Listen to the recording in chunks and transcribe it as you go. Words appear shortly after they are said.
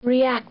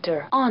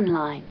Reactor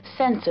online.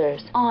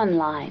 Sensors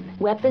online.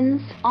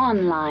 Weapons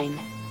online.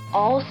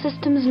 All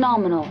systems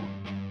nominal.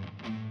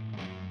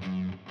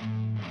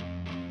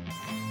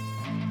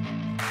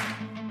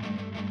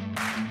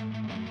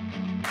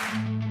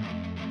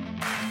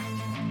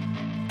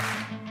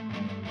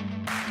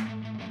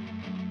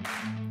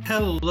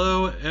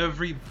 Hello,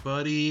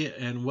 everybody,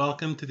 and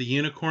welcome to the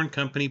Unicorn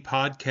Company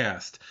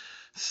podcast.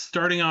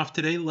 Starting off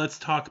today, let's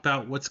talk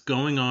about what's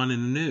going on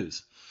in the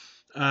news.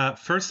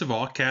 First of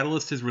all,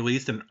 Catalyst has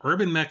released an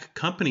Urban Mech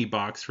Company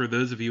box for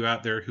those of you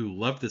out there who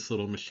love this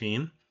little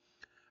machine.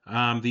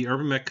 The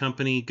Urban Mech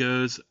Company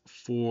goes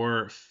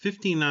for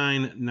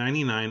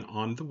 $59.99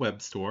 on the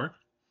web store.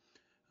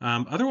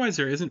 Otherwise,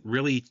 there hasn't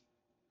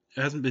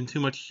been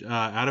too much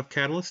out of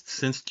Catalyst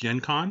since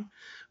Gen Con.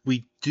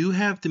 We do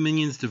have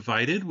Dominions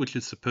Divided, which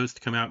is supposed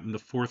to come out in the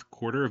fourth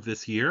quarter of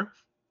this year,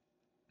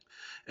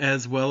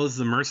 as well as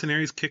the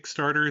Mercenaries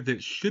Kickstarter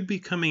that should be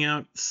coming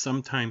out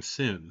sometime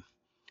soon.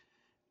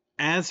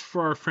 As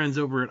for our friends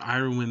over at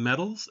Ironwind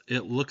Metals,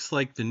 it looks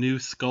like the new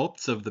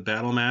sculpts of the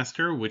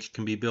Battlemaster, which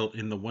can be built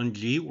in the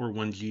 1G or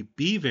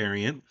 1GB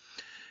variant,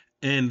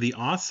 and the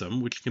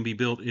Awesome, which can be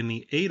built in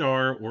the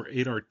 8R or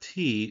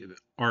 8RT,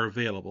 are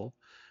available.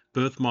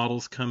 Both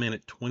models come in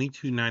at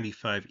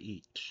 $22.95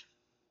 each.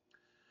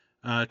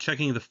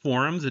 Checking the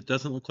forums, it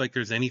doesn't look like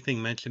there's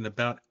anything mentioned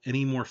about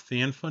any more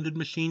fan-funded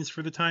machines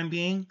for the time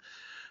being.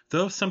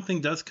 Though if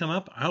something does come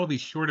up, I will be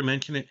sure to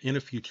mention it in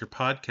a future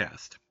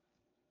podcast.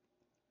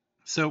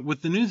 So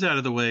with the news out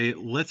of the way,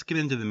 let's get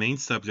into the main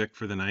subject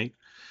for the night.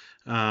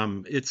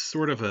 It's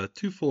sort of a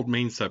twofold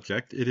main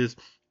subject. It is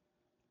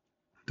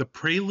the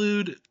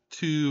prelude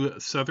to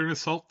Southern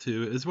Assault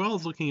 2, as well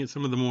as looking at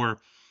some of the more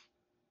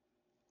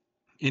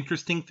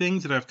interesting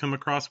things that I've come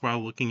across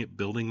while looking at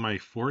building my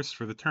force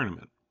for the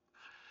tournament.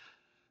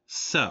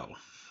 So,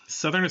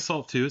 Southern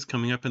Assault 2 is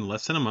coming up in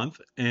less than a month,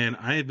 and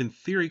I have been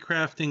theory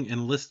crafting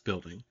and list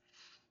building.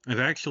 I've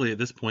actually, at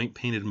this point,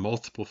 painted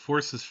multiple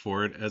forces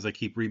for it as I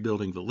keep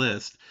rebuilding the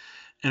list,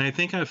 and I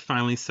think I've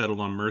finally settled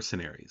on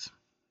Mercenaries.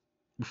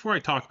 Before I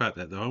talk about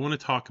that, though, I want to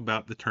talk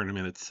about the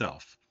tournament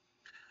itself.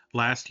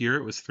 Last year,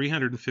 it was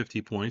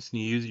 350 points, and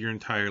you use your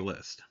entire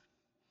list.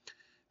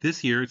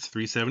 This year, it's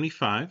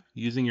 375,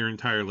 using your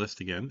entire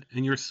list again,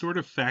 and you're sort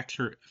of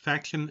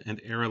faction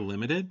and era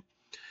limited,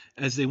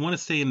 as they want to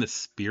stay in the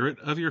spirit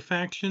of your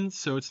faction,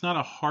 so it's not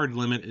a hard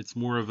limit, it's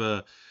more of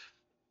a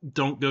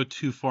don't go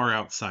too far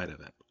outside of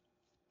it.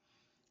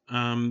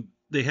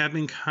 They have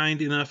been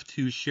kind enough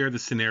to share the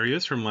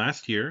scenarios from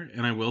last year,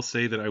 and I will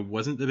say that I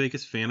wasn't the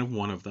biggest fan of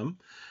one of them,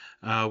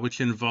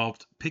 which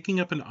involved picking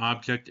up an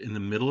object in the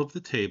middle of the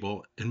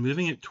table and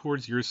moving it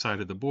towards your side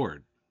of the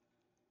board.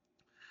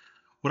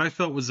 What I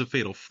felt was a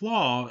fatal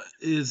flaw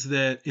is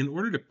that in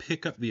order to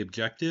pick up the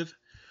objective,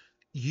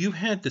 you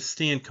had to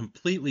stand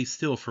completely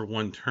still for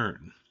one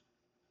turn,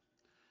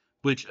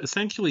 which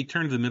essentially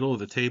turned the middle of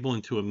the table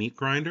into a meat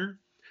grinder.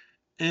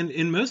 And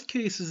in most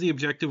cases, the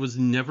objective was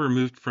never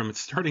moved from its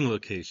starting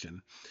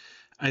location.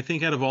 I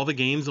think out of all the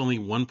games, only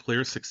one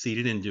player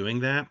succeeded in doing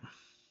that.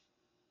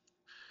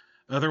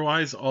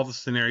 Otherwise, all the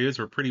scenarios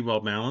were pretty well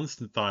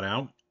balanced and thought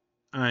out.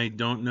 I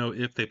don't know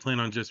if they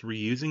plan on just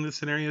reusing the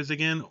scenarios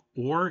again,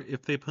 or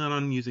if they plan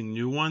on using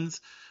new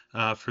ones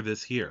for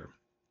this year.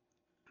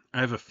 I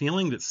have a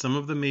feeling that some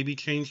of them may be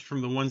changed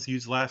from the ones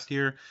used last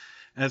year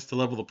as to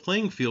level the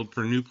playing field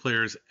for new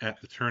players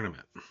at the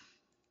tournament.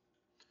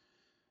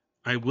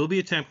 I will be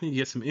attempting to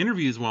get some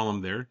interviews while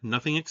I'm there,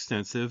 nothing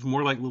extensive,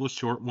 more like little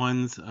short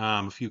ones,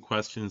 a few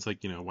questions like,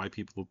 why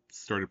people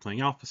started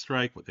playing Alpha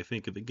Strike, what they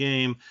think of the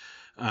game,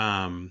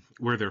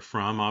 where they're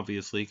from,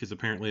 obviously, because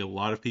apparently a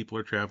lot of people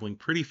are traveling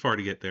pretty far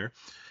to get there.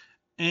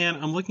 And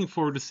I'm looking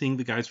forward to seeing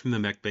the guys from the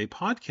Mech Bay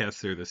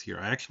podcast there this year.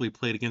 I actually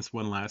played against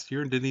one last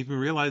year and didn't even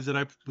realize that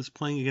I was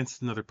playing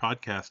against another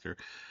podcaster.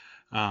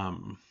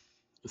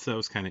 So it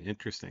was kind of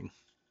interesting.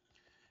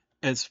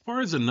 As far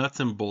as the nuts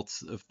and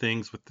bolts of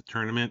things with the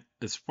tournament,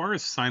 as far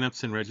as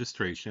signups and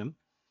registration,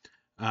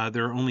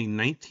 there are only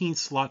 19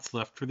 slots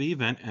left for the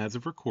event as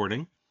of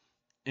recording.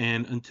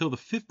 And until the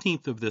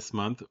 15th of this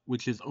month,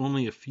 which is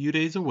only a few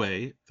days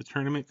away, the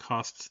tournament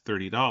costs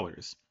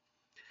 $30.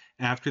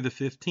 After the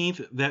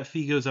 15th, that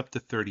fee goes up to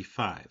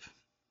 $35.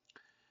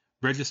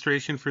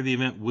 Registration for the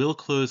event will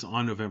close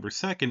on November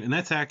 2nd, and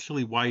that's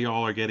actually why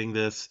y'all are getting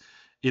this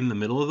in the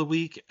middle of the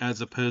week as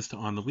opposed to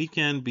on the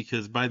weekend,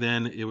 because by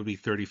then it would be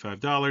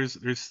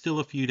 $35. There's still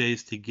a few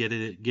days to get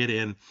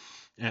in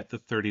at the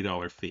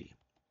 $30 fee.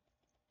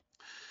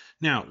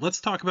 Now,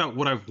 let's talk about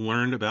what I've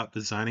learned about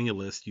designing a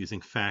list using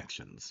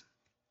factions.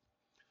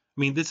 I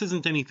mean, this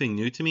isn't anything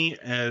new to me,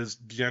 as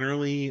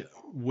generally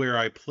where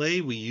I play,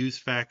 we use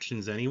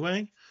factions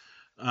anyway.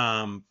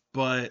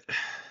 But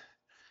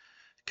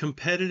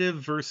competitive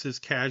versus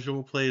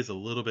casual play is a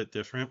little bit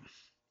different.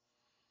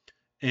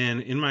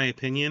 And in my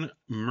opinion,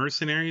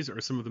 mercenaries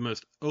are some of the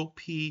most OP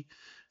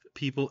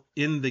people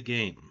in the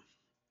game.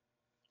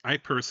 I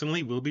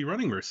personally will be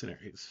running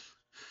mercenaries.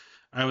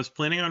 I was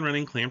planning on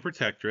running Clan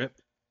Protectorate,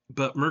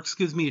 but Mercs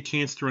gives me a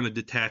chance to run a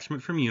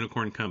detachment from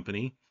Unicorn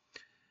Company,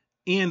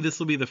 and this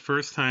will be the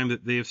first time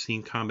that they have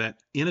seen combat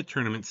in a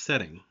tournament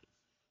setting.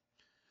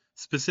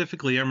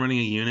 Specifically, I'm running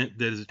a unit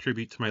that is a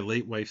tribute to my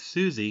late wife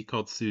Susie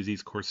called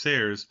Susie's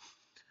Corsairs,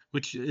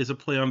 which is a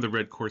play on the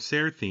Red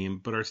Corsair theme,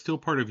 but are still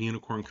part of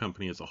Unicorn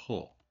Company as a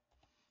whole.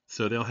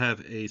 So they'll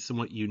have a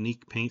somewhat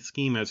unique paint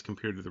scheme as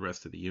compared to the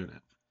rest of the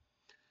unit.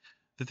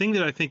 The thing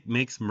that I think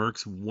makes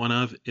Mercs one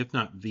of, if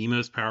not the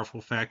most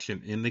powerful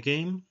faction in the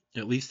game,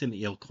 at least in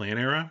the Il Clan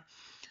era,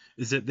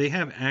 is that they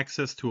have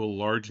access to a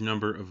large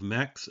number of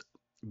mechs,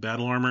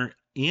 battle armor,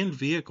 and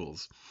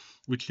vehicles,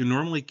 which you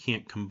normally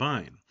can't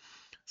combine,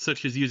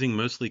 such as using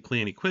mostly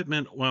clan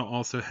equipment while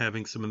also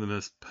having some of the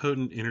most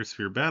potent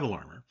Intersphere battle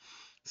armor,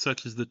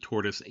 such as the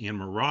Tortoise and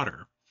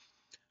Marauder.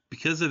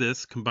 Because of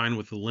this, combined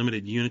with the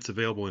limited units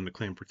available in the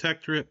Clan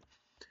Protectorate,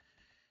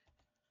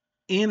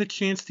 and a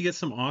chance to get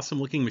some awesome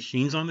looking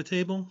machines on the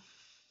table,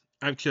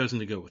 I've chosen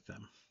to go with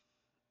them.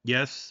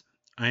 Yes,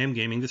 I am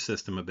gaming the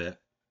system a bit,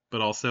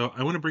 but also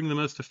I want to bring the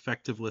most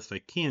effective list I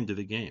can to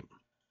the game.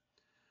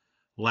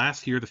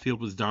 Last year, the field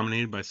was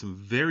dominated by some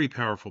very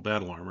powerful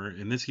battle armor,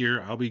 and this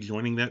year I'll be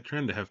joining that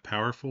trend to have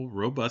powerful,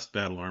 robust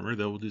battle armor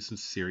that will do some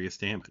serious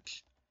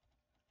damage.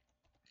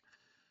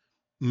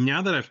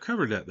 Now that I've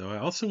covered that, though, I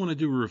also want to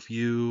do a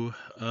review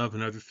of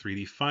another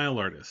 3D file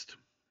artist.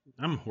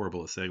 I'm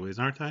horrible at segues,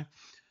 aren't I?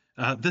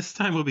 This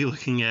time we'll be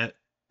looking at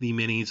the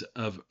minis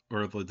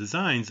or the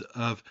designs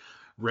of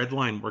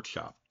Redline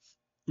Workshop.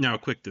 Now, a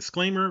quick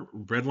disclaimer,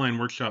 Redline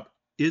Workshop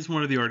is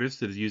one of the artists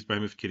that is used by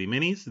Miff Kitty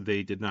Minis.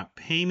 They did not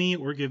pay me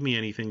or give me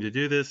anything to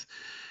do this.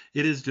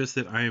 It is just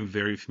that I am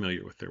very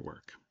familiar with their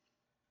work.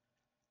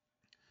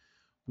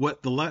 Where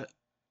the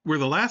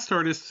last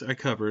artists I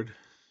covered,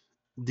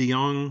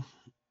 DeYoung,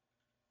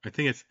 I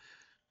think it's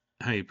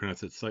how you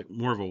pronounce it. It's like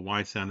more of a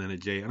Y sound than a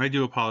J. And I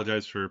do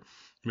apologize for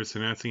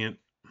mispronouncing it.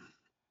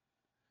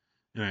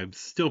 And I'm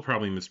still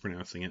probably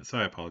mispronouncing it, so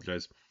I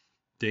apologize.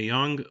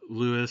 DeYoung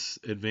Lewis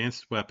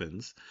Advanced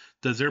Weapons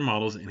does their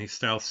models in a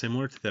style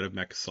similar to that of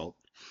Mech Assault.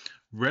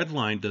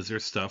 Redline does their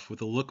stuff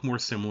with a look more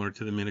similar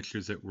to the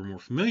miniatures that we're more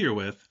familiar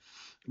with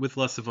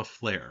less of a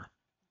flair.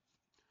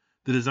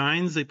 The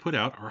designs they put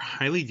out are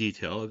highly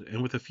detailed,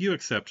 and with a few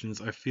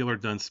exceptions, I feel are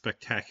done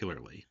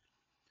spectacularly.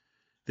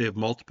 They have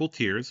multiple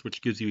tiers,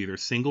 which gives you either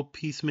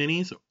single-piece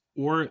minis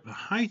or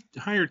the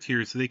higher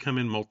tiers, so they come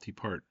in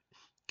multi-part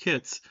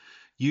kits,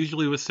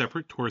 usually with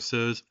separate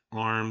torsos,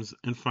 arms,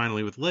 and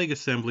finally with leg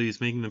assemblies,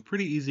 making them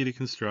pretty easy to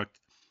construct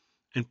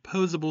and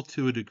posable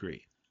to a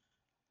degree.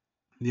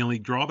 The only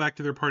drawback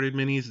to their parted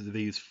minis is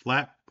they use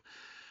flat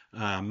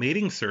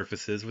mating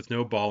surfaces with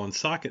no ball and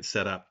socket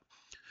setup,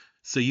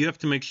 so you have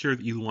to make sure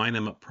that you line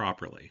them up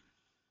properly.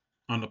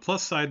 On the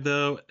plus side,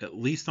 though, at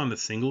least on the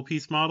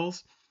single-piece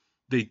models,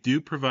 they do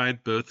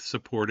provide both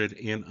supported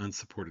and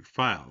unsupported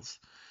files.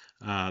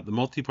 The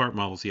multi-part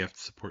models you have to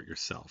support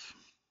yourself.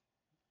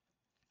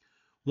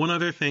 One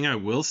other thing I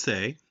will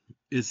say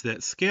is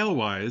that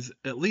scale-wise,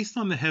 at least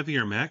on the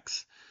heavier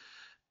mechs,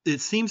 it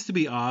seems to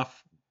be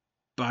off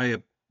by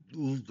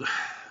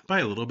a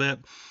little bit.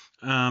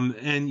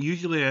 And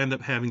usually I end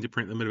up having to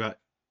print them at about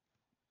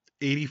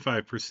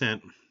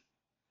 85%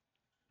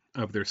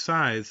 of their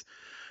size.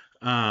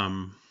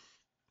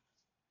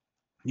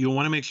 You'll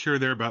want to make sure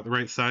they're about the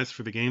right size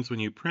for the games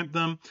when you print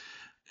them.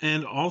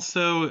 And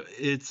also,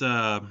 it's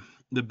the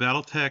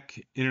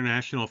Battletech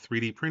International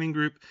 3D Printing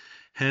Group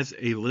has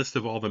a list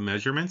of all the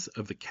measurements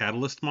of the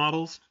Catalyst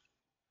models,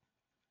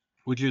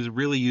 which is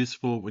really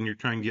useful when you're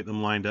trying to get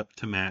them lined up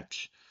to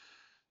match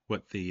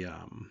what the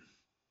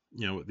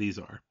what these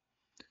are.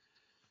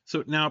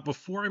 So now,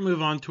 before I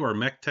move on to our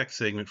Mech Tech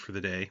segment for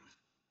the day,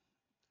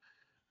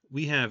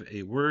 we have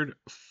a word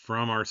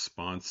from our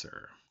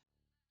sponsor.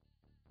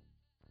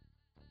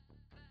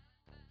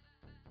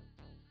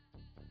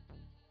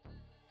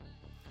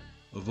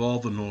 Of all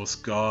the Norse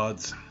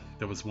gods,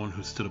 there was one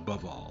who stood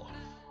above all.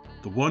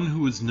 The one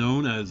who is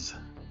known as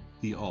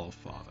the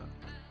All-Father,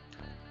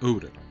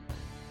 Odin.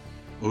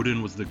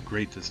 Odin was the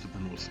greatest of the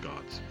Norse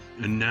gods,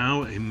 and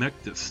now a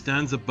mech that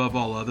stands above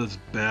all others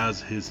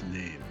bears his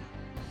name.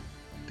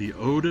 The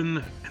Odin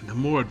and the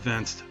more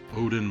advanced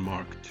Odin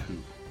Mark II.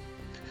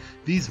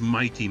 These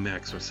mighty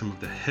mechs are some of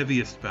the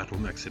heaviest battle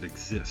mechs that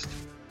exist.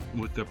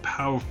 With their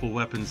powerful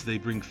weapons, they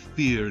bring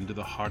fear into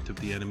the heart of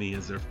the enemy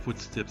as their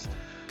footsteps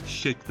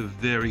shake the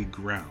very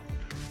ground.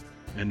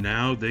 And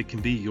now they can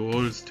be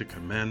yours to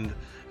command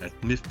at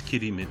Miff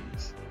Kitty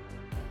Minis.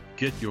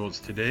 Get yours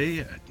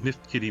today at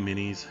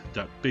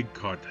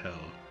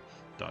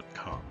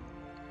miffkittyminis.bigcartel.com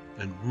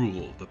and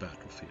rule the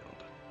battlefield.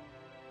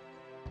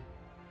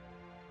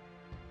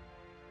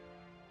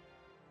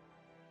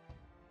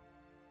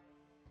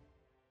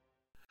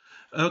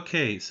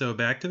 Okay, so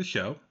back to the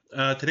show.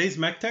 Today's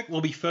Mech Tech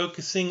will be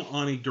focusing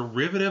on a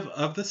derivative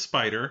of the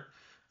spider,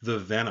 the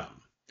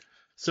Venom.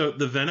 So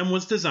the Venom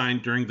was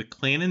designed during the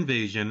clan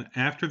invasion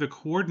after the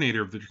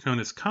coordinator of the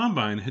Draconis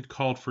Combine had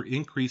called for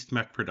increased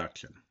mech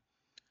production.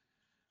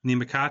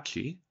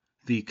 Nimikachi,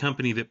 the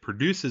company that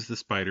produces the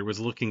spider, was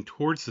looking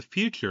towards the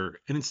future,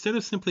 and instead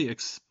of simply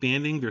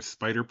expanding their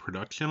spider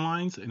production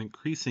lines and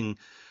increasing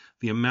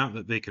the amount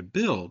that they could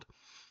build,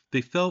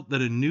 they felt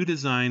that a new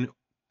design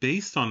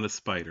based on the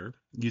Spider,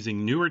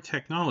 using newer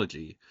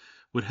technology,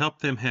 would help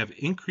them have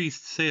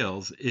increased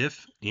sales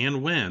if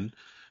and when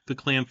the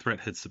Klan threat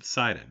had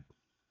subsided.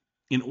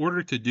 In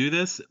order to do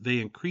this, they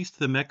increased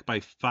the mech by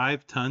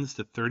 5 tons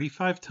to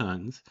 35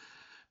 tons,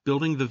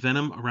 building the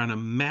Venom around a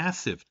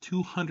massive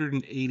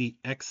 280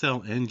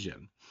 XL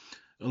engine,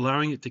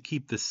 allowing it to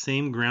keep the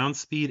same ground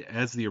speed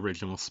as the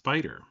original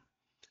Spider.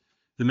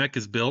 The mech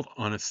is built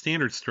on a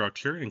standard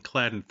structure and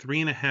clad in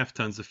 3.5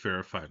 tons of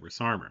ferrofibrous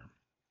armor.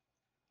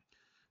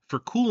 For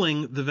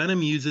cooling, the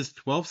Venom uses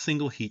 12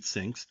 single heat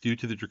sinks due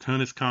to the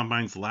Draconis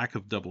Combine's lack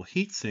of double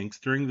heat sinks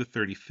during the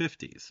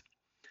 3050s.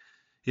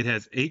 It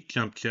has 8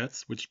 jump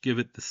jets, which give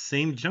it the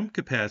same jump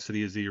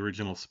capacity as the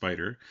original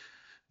Spider,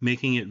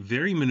 making it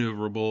very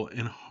maneuverable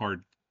and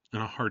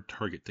a hard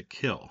target to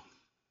kill.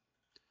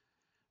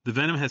 The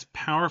Venom has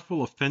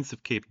powerful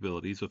offensive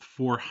capabilities with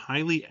 4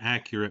 highly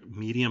accurate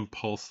medium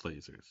pulse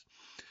lasers,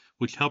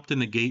 which help to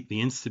negate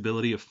the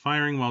instability of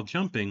firing while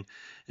jumping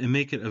and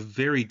make it a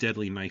very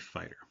deadly knife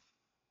fighter.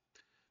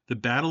 The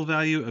battle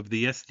value of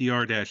the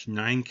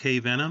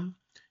SDR-9K Venom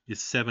is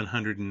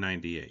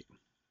 798.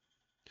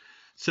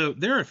 So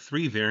there are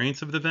 3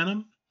 variants of the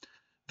Venom,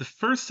 the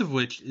first of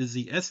which is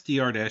the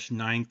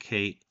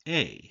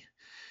SDR-9KA.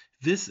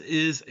 This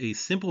is a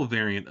simple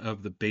variant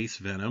of the base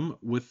Venom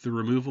with the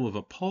removal of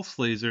a pulse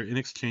laser in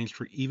exchange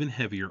for even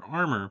heavier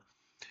armor,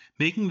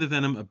 making the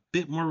Venom a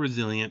bit more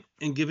resilient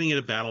and giving it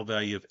a battle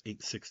value of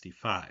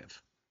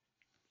 865.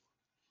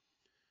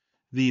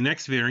 The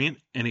next variant,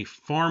 and a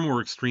far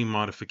more extreme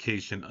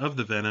modification of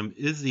the Venom,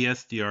 is the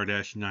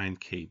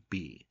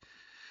SDR-9KB.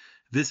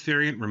 This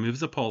variant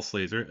removes a pulse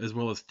laser as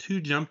well as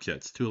 2 jump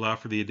jets to allow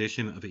for the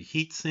addition of a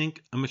heat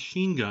sink, a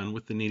machine gun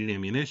with the needed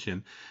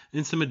ammunition,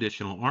 and some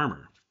additional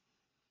armor.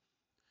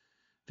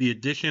 The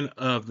addition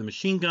of the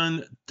machine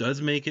gun does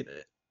make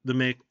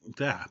the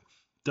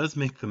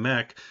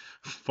mech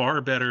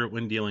far better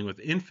when dealing with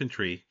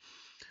infantry,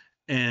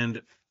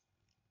 and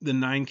the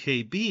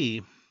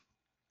 9KB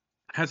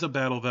has a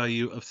battle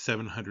value of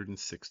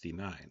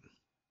 769.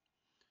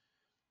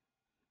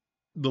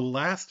 The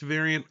last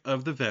variant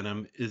of the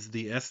Venom is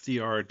the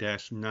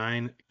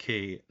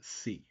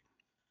SDR-9KC.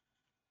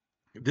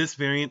 This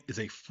variant is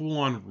a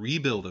full-on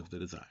rebuild of the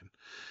design.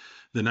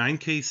 The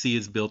 9KC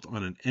is built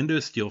on an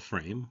endosteel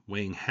frame,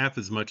 weighing half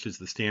as much as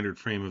the standard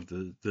frame of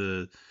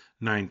the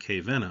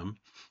 9K Venom,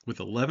 with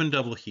 11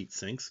 double heat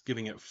sinks,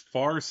 giving it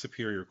far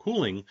superior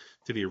cooling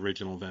to the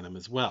original Venom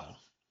as well.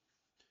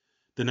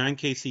 The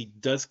 9KC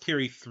does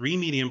carry 3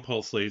 medium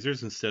pulse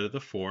lasers instead of the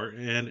 4,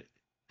 and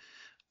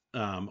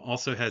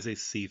also has a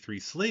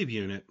C3 slave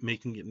unit,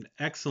 making it an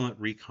excellent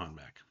recon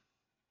mech.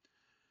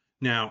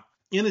 Now,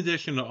 in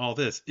addition to all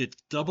this, it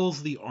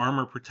doubles the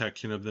armor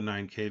protection of the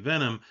 9K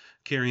Venom,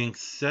 carrying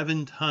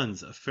 7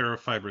 tons of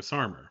ferrofibrous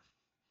armor,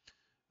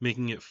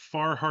 making it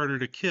far harder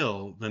to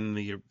kill than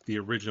the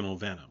original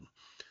Venom,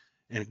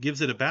 and it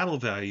gives it a battle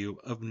value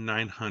of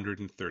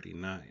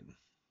 939.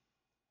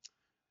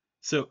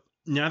 So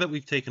now that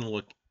we've taken a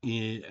look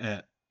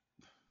at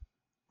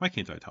Now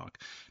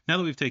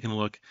that we've taken a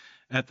look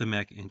at the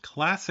mech in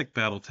classic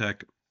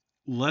BattleTech,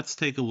 let's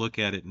take a look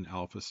at it in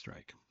Alpha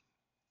Strike.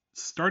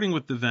 Starting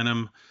with the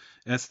Venom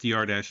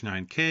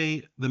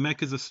SDR-9K, the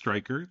mech is a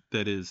striker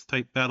that is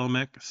type battle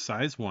mech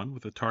size 1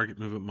 with a target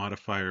movement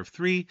modifier of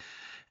 3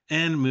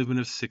 and movement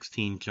of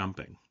 16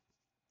 jumping.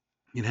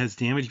 It has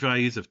damage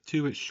values of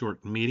 2 at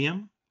short and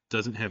medium,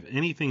 doesn't have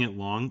anything at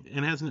long,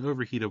 and has an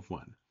overheat of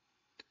 1.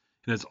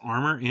 It has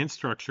armor and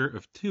structure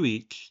of 2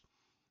 each,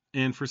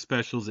 and for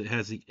specials it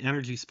has the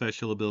energy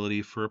special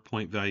ability for a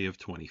point value of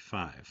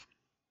 25.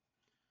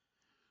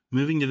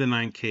 Moving to the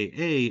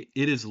 9KA,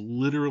 it is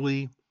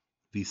literally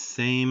the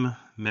same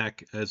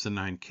mech as the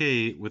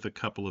 9K with a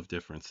couple of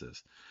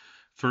differences.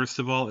 First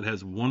of all, it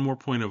has 1 more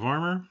point of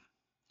armor,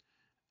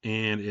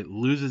 and it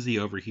loses the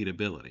overheat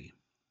ability.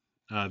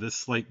 This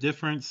slight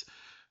difference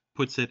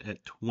puts it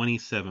at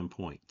 27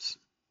 points.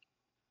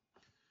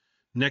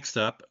 Next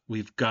up,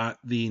 we've got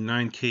the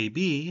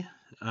 9KB,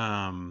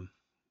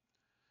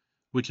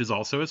 which is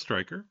also a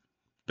striker,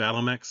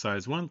 battle mech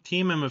size 1,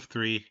 TMM of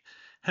 3,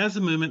 has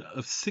a movement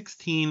of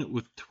 16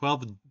 with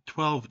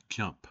 12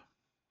 jump.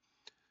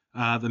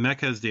 The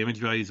mech has damage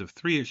values of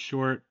 3 at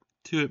short,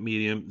 2 at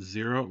medium,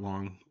 0 at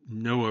long,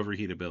 no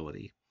overheat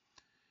ability.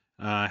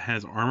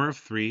 Has armor of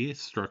 3,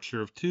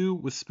 structure of 2,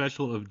 with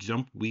special of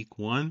jump weak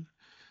 1,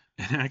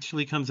 and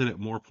actually comes in at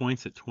more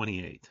points at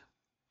 28.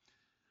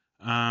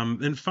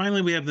 And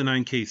finally, we have the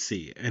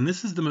 9KC, and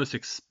this is the most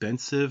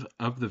expensive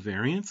of the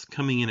variants,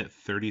 coming in at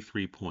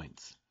 33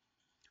 points.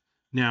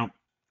 Now,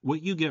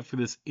 what you get for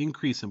this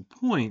increase in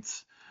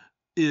points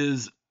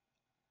is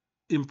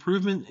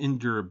improvement in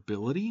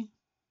durability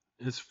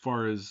as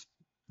far as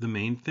the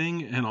main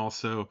thing, and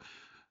also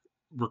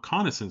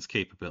reconnaissance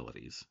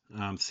capabilities,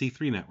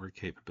 C3 network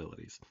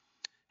capabilities.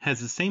 Has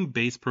the same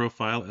base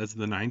profile as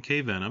the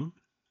 9K Venom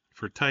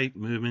for type,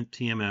 movement,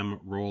 TMM,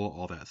 roll,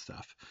 all that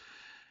stuff.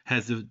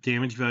 Has a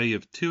damage value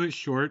of 2 at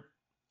short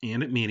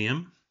and at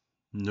medium,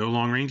 no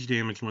long-range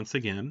damage once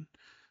again,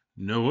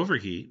 no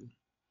overheat.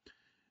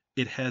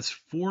 It has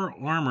 4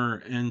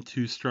 armor and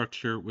 2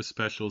 structure with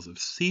specials of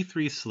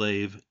C3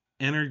 Slave,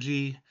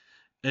 Energy,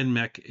 and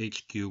Mech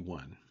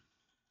HQ-1.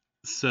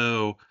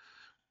 So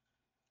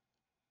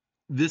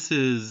this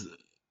is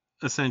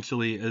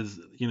essentially, as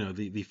you know,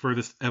 the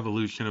furthest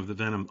evolution of the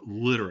Venom.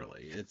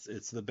 Literally,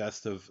 it's the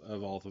best of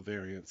all the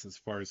variants as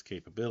far as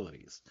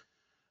capabilities.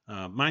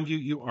 Mind you,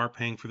 you are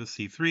paying for the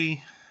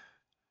C3,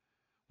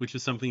 which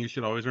is something you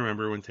should always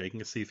remember when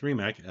taking a C3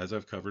 mech, as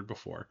I've covered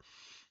before,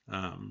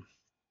 um,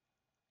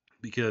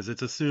 because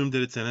it's assumed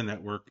that it's in a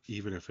network,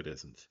 even if it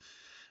isn't,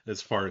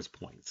 as far as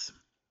points.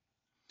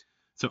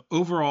 So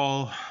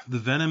overall, the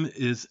Venom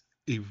is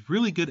a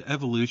really good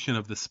evolution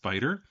of the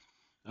Spider,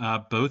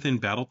 both in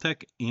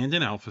BattleTech and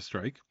in Alpha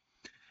Strike.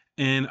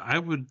 And I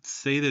would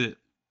say that it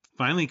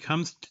finally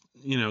comes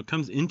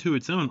into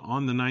its own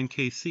on the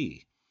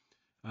 9KC.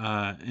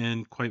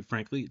 And quite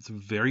frankly, it's a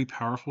very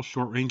powerful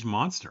short-range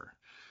monster.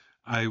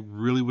 I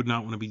really would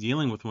not want to be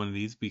dealing with one of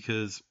these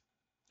because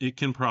it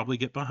can probably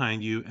get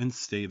behind you and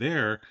stay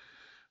there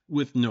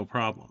with no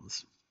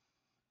problems.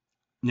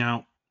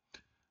 Now,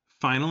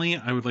 finally,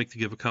 I would like to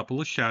give a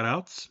couple of shout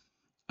outs.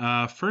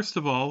 First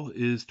of all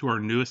is to our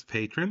newest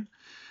patron,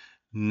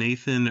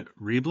 Nathan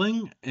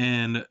Riebling.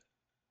 And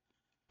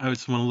I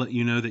just want to let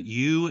you know that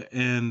you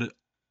and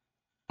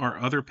our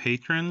other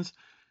patrons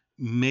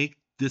make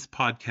this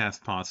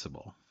podcast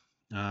possible.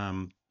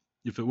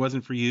 If it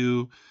wasn't for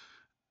you,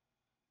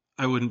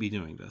 I wouldn't be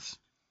doing this.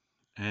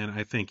 And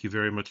I thank you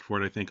very much for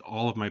it. I thank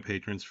all of my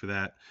patrons for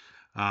that.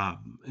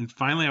 And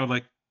finally, I would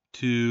like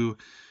to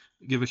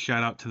give a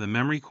shout out to the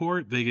Memory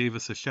Corps. They gave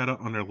us a shout out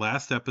on their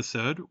last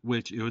episode,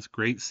 which it was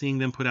great seeing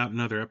them put out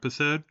another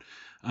episode.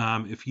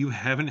 If you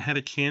haven't had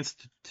a chance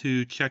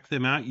to check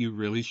them out, you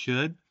really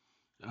should.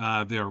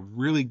 They're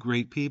really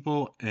great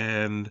people,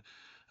 and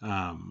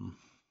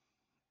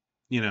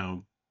you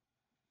know,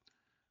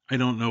 I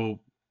don't know.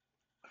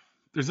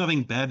 There's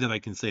nothing bad that I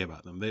can say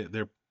about them.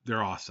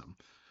 They're awesome.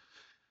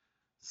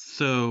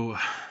 So,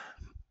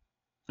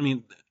 I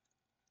mean,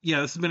 yeah,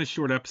 this has been a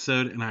short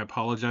episode, and I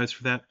apologize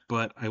for that,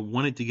 but I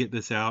wanted to get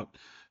this out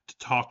to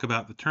talk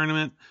about the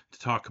tournament, to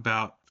talk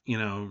about,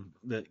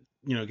 that,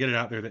 get it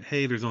out there that,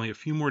 hey, there's only a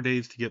few more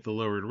days to get the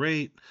lowered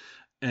rate.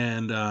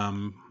 And,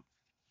 I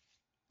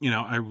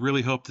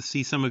really hope to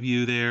see some of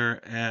you there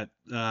at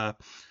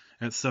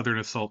Southern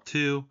Assault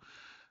 2.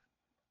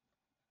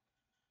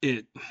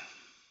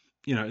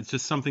 It's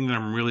just something that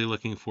I'm really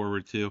looking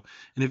forward to.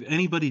 And if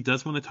anybody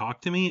does want to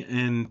talk to me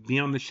and be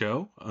on the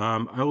show,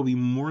 I will be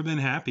more than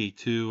happy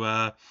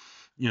to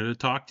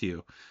talk to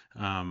you.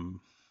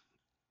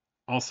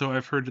 Also,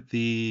 I've heard that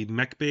the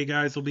Mech Bay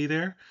guys will be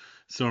there,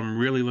 so I'm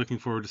really looking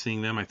forward to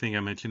seeing them. I think I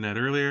mentioned that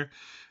earlier.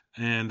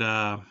 And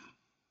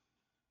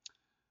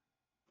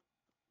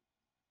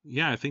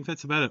yeah, I think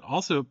that's about it.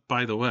 Also,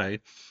 by the way,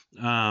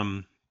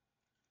 some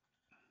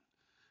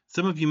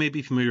of you may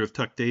be familiar with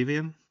Tuck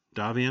Davian.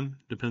 Davian,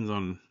 I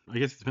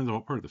guess it depends on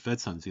what part of the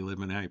FedSuns you live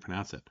in and how you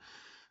pronounce it.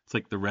 It's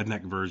like the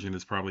redneck version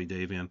is probably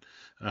Davian.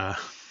 And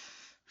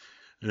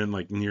then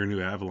like near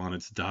New Avalon,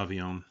 it's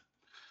Davion.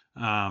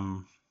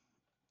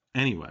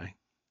 Anyway,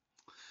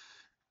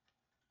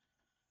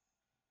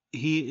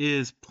 he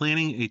is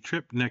planning a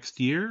trip next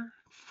year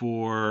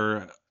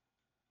for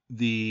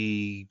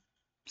the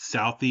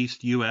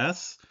Southeast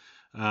U.S.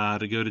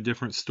 To go to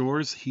different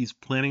stores. He's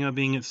planning on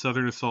being at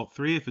Southern Assault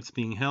 3 if it's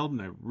being held,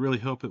 and I really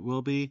hope it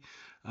will be.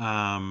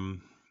 I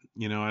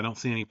don't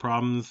see any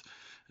problems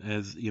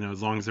as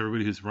long as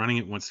everybody who's running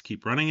it wants to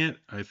keep running it.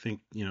 I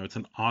think it's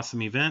an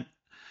awesome event,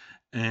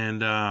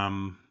 and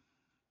I'm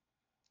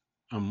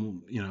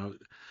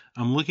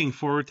looking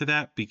forward to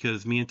that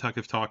because me and Tuck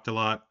have talked a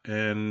lot,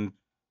 and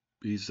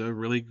he's a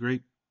really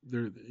great.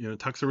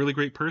 Tuck's a really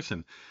great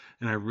person,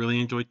 and I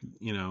really enjoy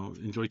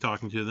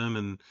talking to them,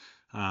 and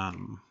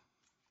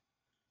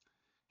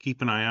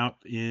keep an eye out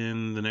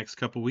in the next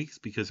couple weeks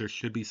because there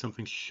should be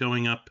something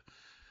showing up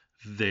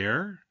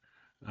there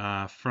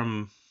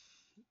from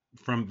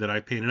that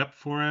I painted up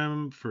for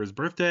him for his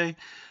birthday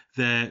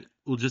that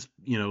will just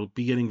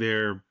be getting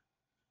there.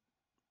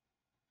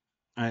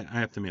 I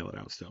have to mail it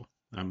out still.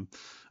 I'm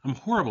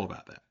horrible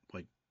about that.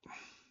 Like,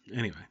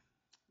 anyway,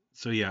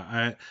 so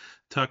yeah,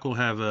 Tuck will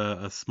have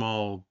a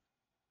small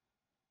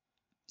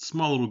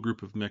little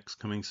group of mechs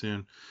coming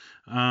soon.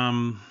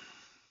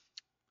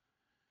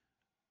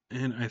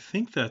 And I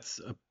think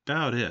that's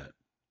about it.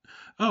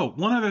 Oh,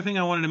 one other thing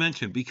I wanted to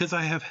mention, because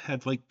I have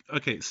had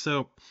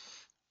so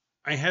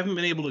I haven't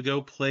been able to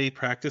go play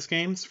practice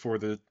games for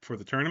the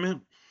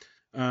tournament.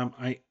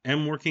 I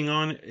am working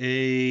on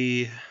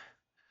and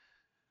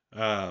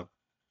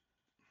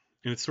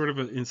it's sort of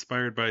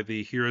inspired by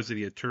the Heroes of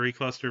the Aturi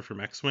cluster from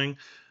X-Wing.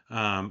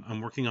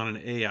 I'm working on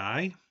an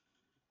AI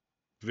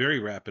very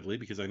rapidly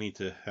because I need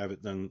to have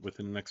it done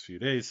within the next few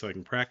days so I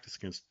can practice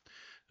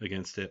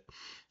against it.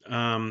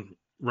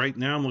 Right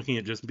now, I'm looking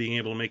at just being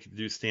able to make it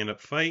do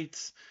stand-up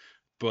fights,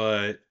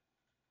 but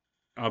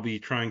I'll be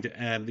trying to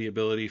add the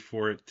ability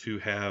for it to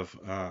have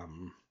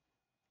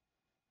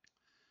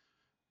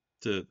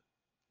to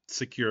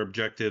secure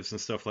objectives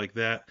and stuff like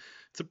that.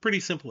 It's a pretty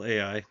simple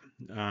AI.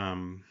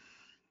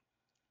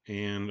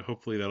 And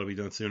hopefully that'll be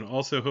done soon.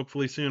 Also,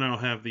 hopefully soon I'll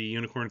have the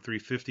Unicorn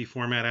 350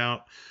 format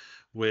out,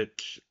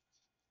 which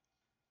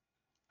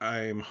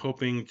I'm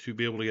hoping to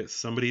be able to get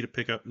somebody to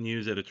pick up and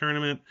use at a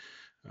tournament.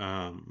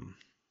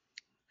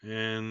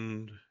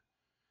 And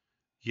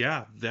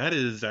yeah, that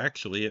is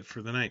actually it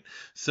for the night.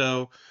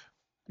 So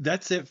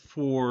that's it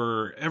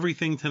for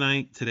everything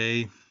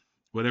today,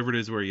 whatever it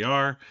is where you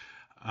are.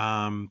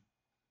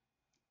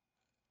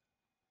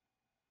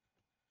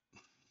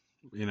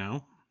 You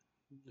know,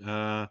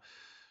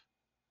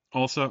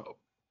 also,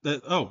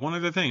 one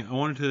other thing I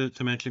wanted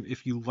to mention,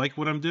 if you like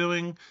what I'm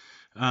doing,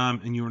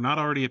 and you are not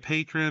already a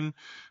patron,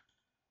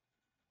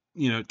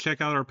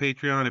 check out our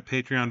Patreon at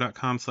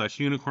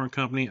patreon.com/unicorn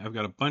company. I've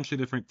got a bunch of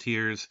different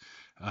tiers.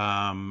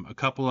 A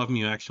couple of them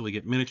you actually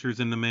get miniatures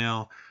in the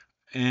mail,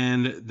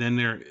 and then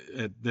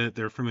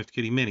they're from Miffed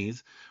Kitty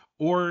Minis.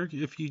 Or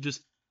if you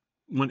just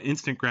want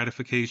instant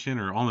gratification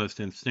or almost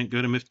instant,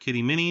 go to Miffed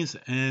Kitty Minis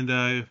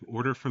and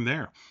order from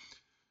there.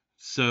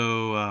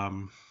 So,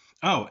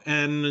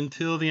 and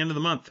until the end of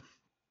the month,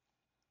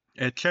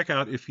 at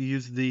checkout, if you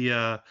use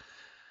the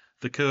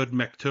code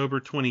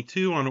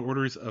MECTOBER22 on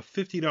orders of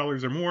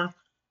 $50 or more,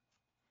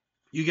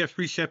 you get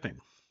free shipping.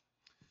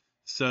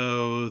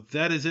 So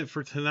that is it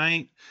for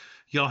tonight.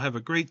 Y'all have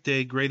a great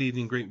day, great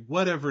evening, great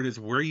whatever it is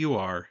where you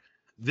are.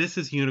 This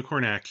is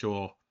Unicorn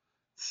Actual,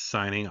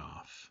 signing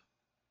off.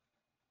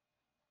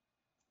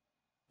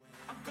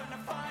 I'm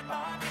gonna find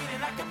my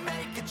meaning, I can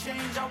make a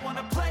change, I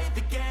wanna play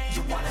the game.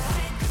 You wanna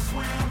sink or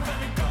swim, I'm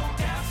gonna go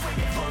down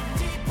swinging, look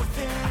deep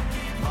within. I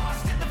get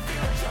lost in the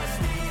field, just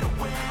need a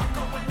win. I'm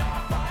going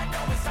off, I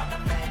know it's time to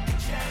make a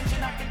change,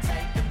 and I can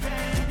take the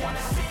pain. You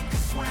wanna sink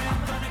or swim,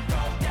 I'm gonna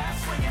go down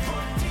swinging,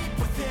 look deep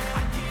within.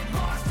 I get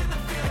lost in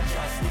the field,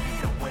 just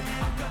need a win.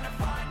 I'm gonna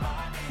find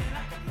my meaning,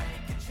 I can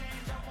make a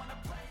change, I wanna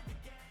play the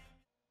game.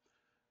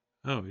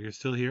 Oh, you're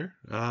still here?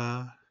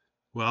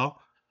 Well,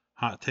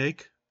 hot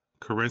take.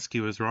 Kerensky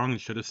was wrong and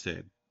should have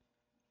stayed.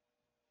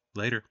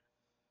 Later.